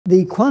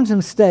the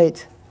quantum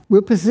state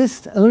will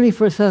persist only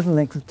for a certain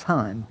length of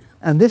time.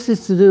 And this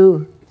is to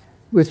do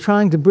with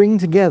trying to bring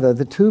together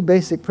the two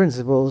basic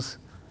principles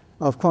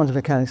of quantum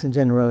mechanics and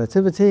general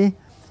relativity.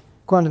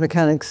 Quantum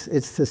mechanics,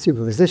 it's the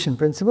superposition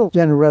principle.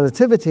 General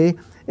relativity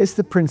is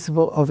the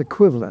principle of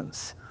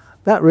equivalence.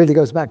 That really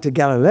goes back to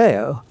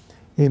Galileo.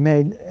 He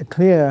made a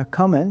clear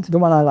comment. The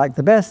one I like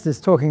the best is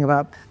talking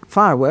about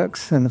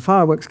fireworks, and the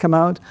fireworks come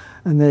out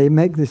and they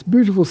make this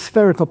beautiful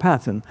spherical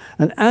pattern.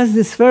 And as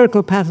this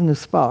spherical pattern of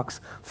sparks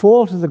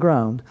fall to the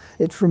ground,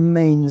 it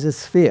remains a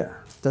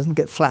sphere. It doesn't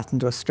get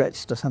flattened or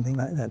stretched or something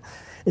like that.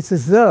 It's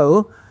as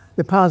though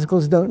the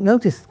particles don't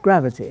notice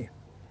gravity.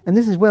 And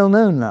this is well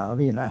known now.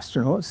 You know,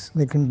 astronauts,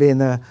 they can be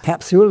in a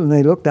capsule and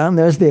they look down,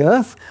 there's the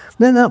Earth.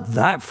 They're not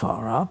that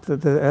far up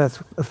that the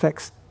Earth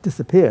effects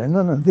disappear.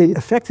 No, they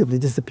effectively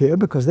disappear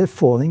because they're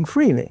falling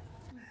freely.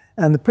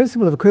 And the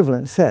principle of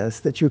equivalence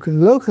says that you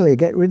can locally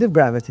get rid of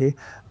gravity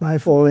by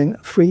falling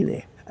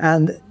freely.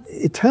 And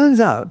it turns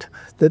out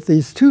that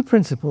these two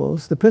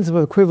principles, the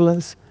principle of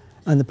equivalence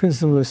and the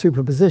principle of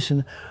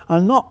superposition,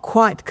 are not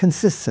quite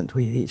consistent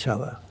with each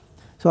other.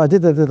 So I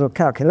did a little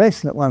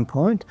calculation at one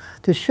point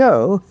to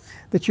show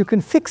that you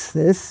can fix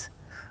this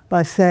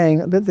by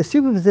saying that the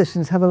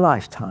superpositions have a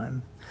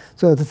lifetime.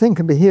 So the thing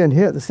can be here and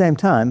here at the same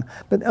time,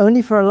 but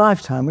only for a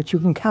lifetime, which you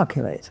can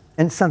calculate.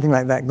 And something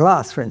like that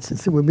glass, for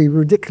instance, it would be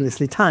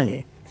ridiculously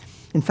tiny.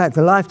 In fact,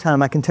 the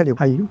lifetime, I can tell you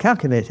how you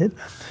calculate it.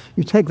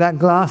 You take that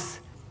glass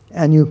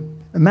and you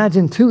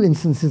imagine two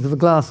instances of a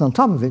glass on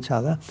top of each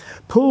other,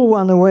 pull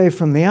one away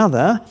from the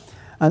other,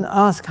 and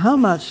ask how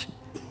much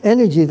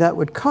energy that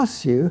would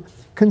cost you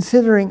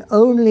considering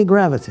only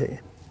gravity.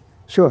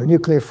 Sure,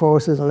 nuclear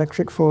forces,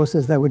 electric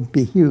forces, that would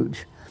be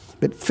huge.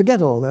 But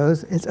forget all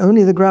those, it's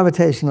only the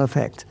gravitational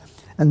effect.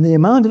 And the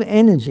amount of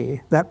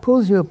energy that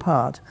pulls you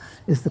apart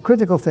is the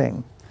critical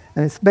thing.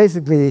 And it's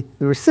basically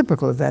the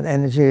reciprocal of that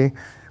energy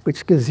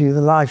which gives you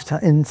the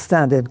lifetime, in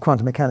standard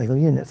quantum mechanical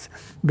units,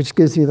 which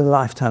gives you the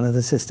lifetime of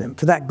the system.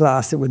 For that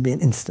glass, it would be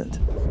an instant.